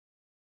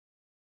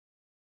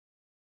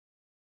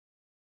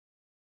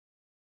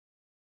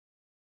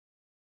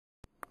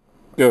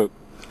Go.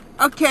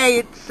 Okay,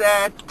 it's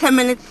 10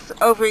 minutes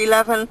over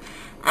 11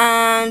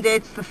 and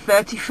it's the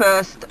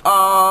 31st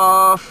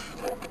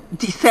of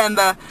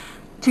December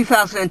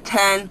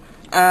 2010.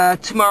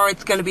 Tomorrow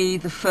it's going to be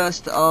the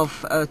 1st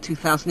of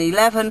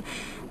 2011,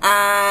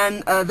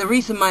 and the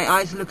reason my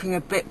eyes are looking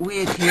a bit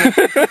weird here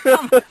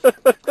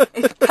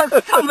is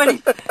because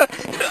somebody's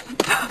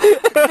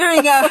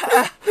doing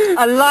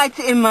a light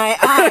in my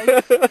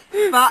eyes.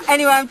 But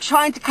anyway, I'm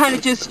trying to kind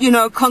of just, you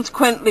know,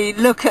 consequently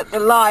look at the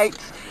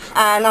lights,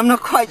 and I'm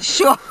not quite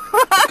sure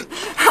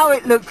how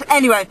it looks.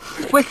 Anyway,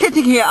 we're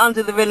sitting here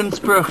under the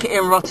Willemsbrug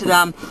in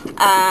Rotterdam,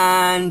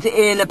 and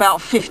in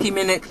about 50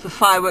 minutes the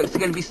fireworks are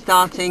going to be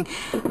starting.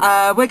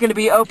 We're going to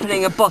be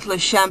opening a bottle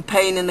of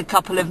champagne in a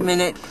couple of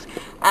minutes,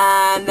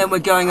 and then we're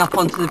going up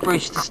onto the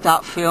bridge to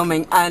start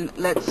filming, and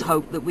let's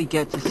hope that we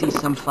get to see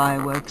some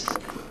fireworks.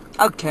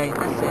 Okay,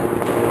 that's it.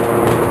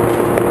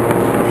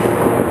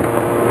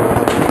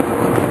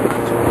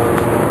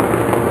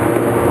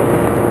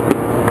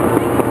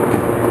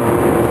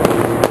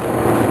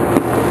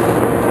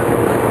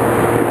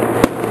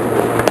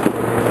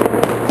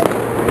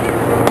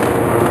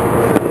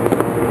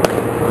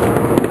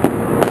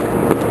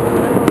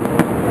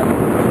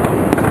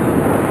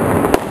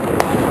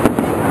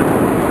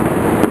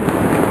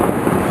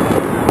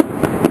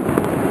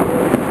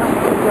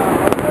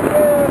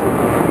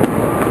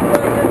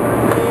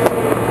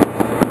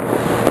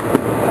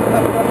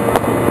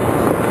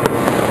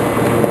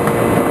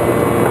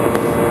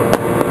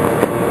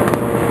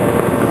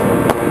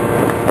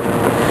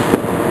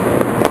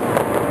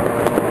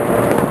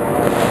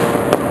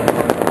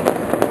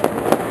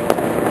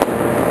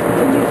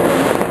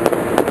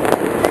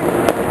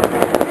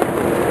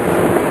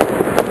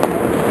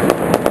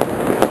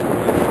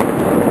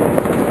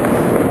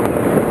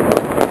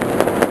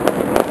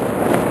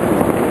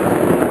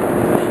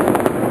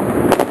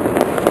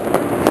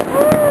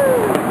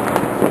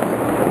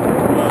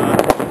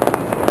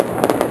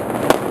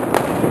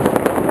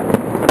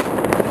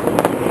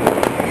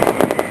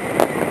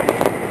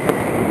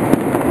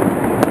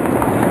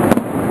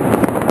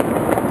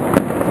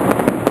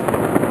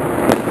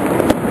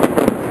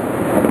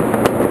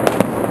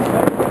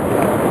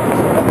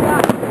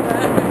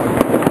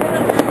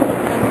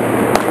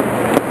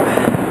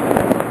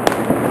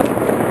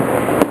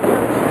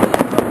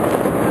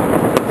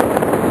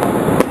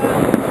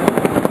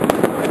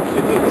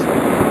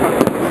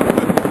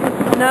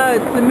 No,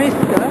 it's the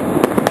mister.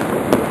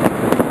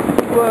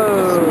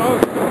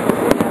 Whoa.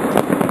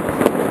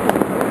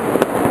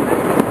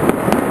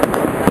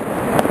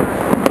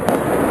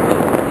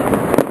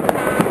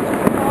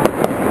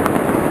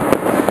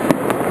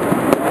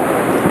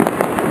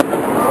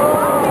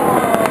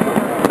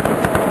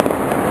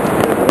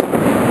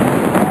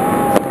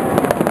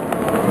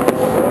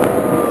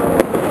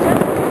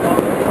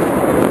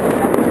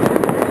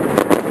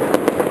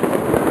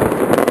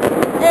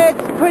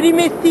 Pretty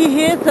misty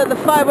here, so the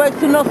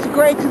fireworks are not so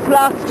great as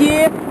last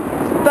year,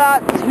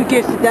 but who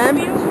gives a damn?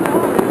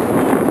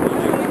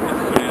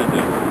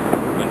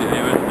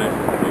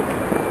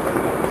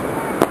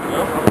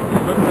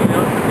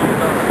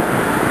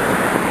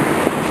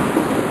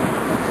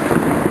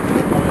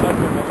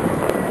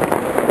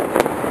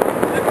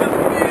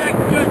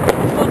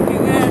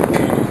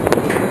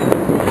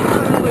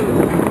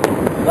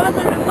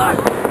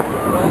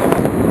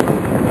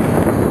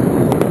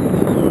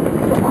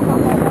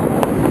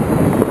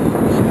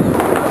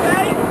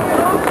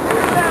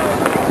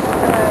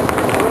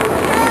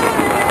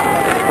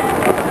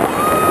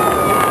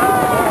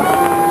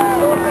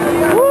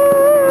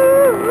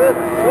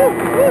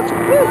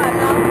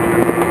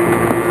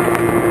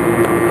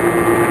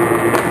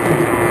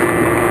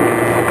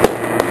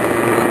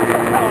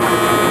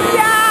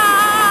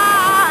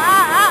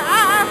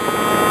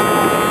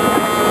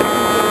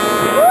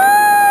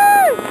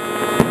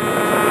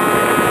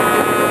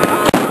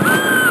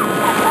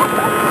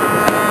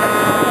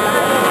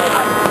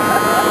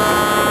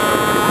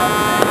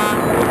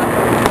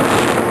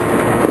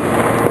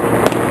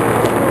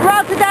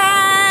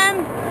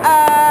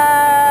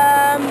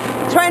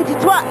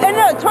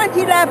 No,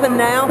 2011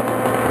 now.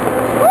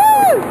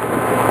 Woo!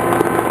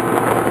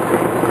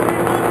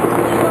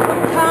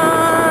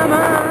 Come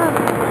on.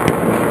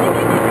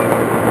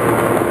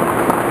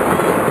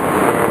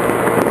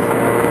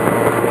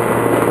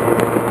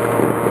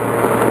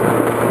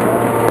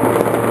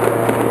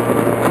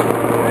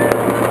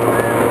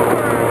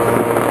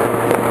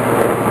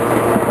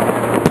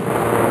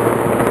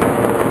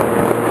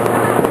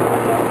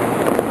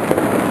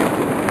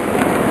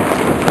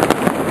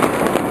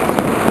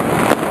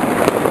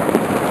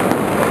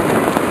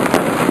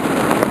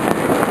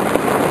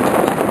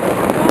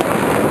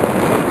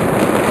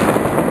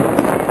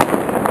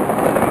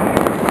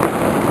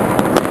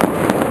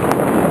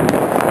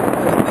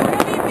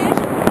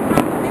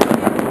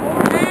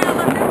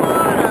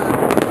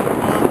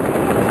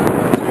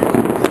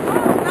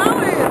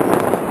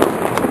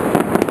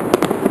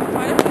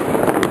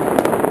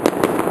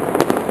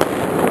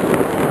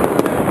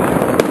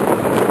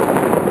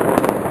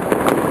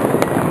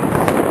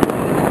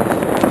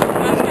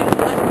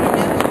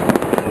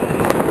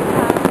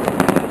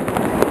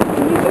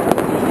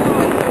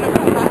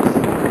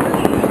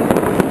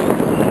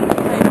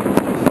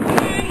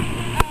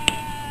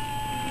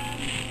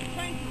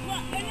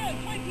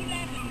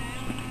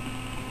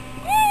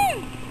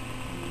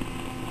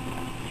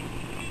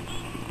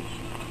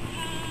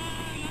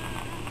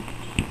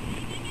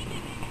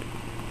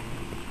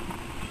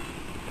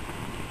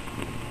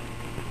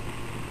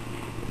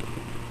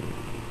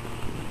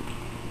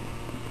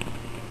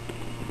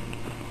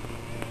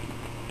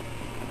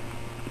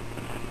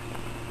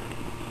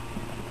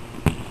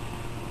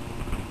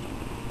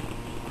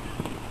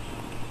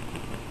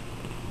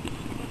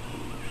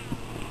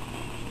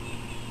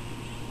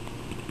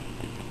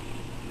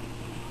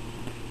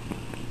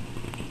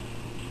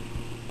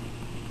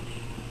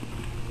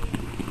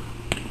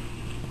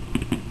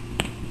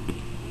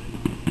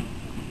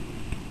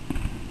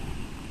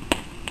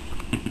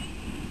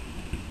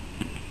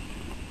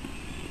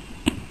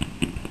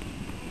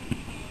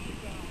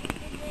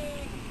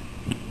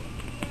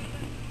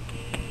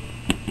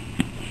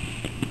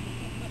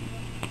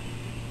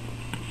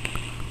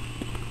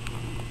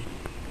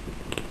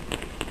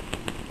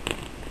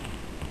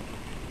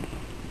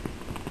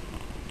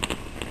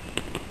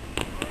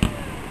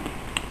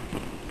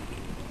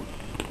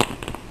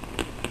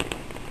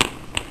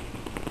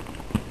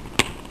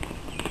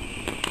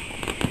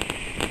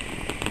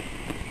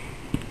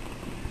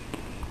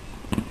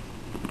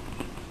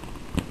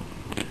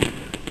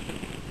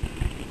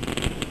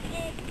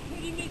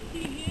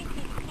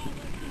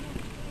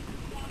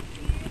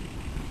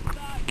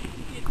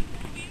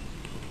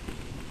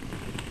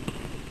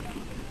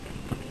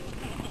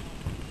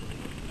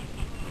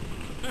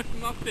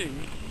 Nothing.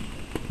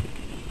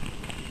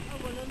 Oh,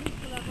 well, at least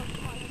we'll have a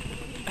fight.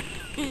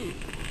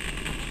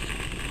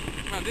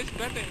 Well, this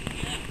better.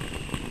 Yeah.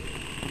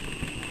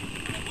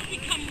 But we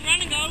come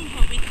running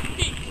over with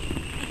sticks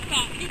and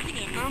start hitting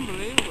them.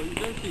 Unbelievable, you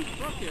don't see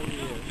truck every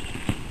year.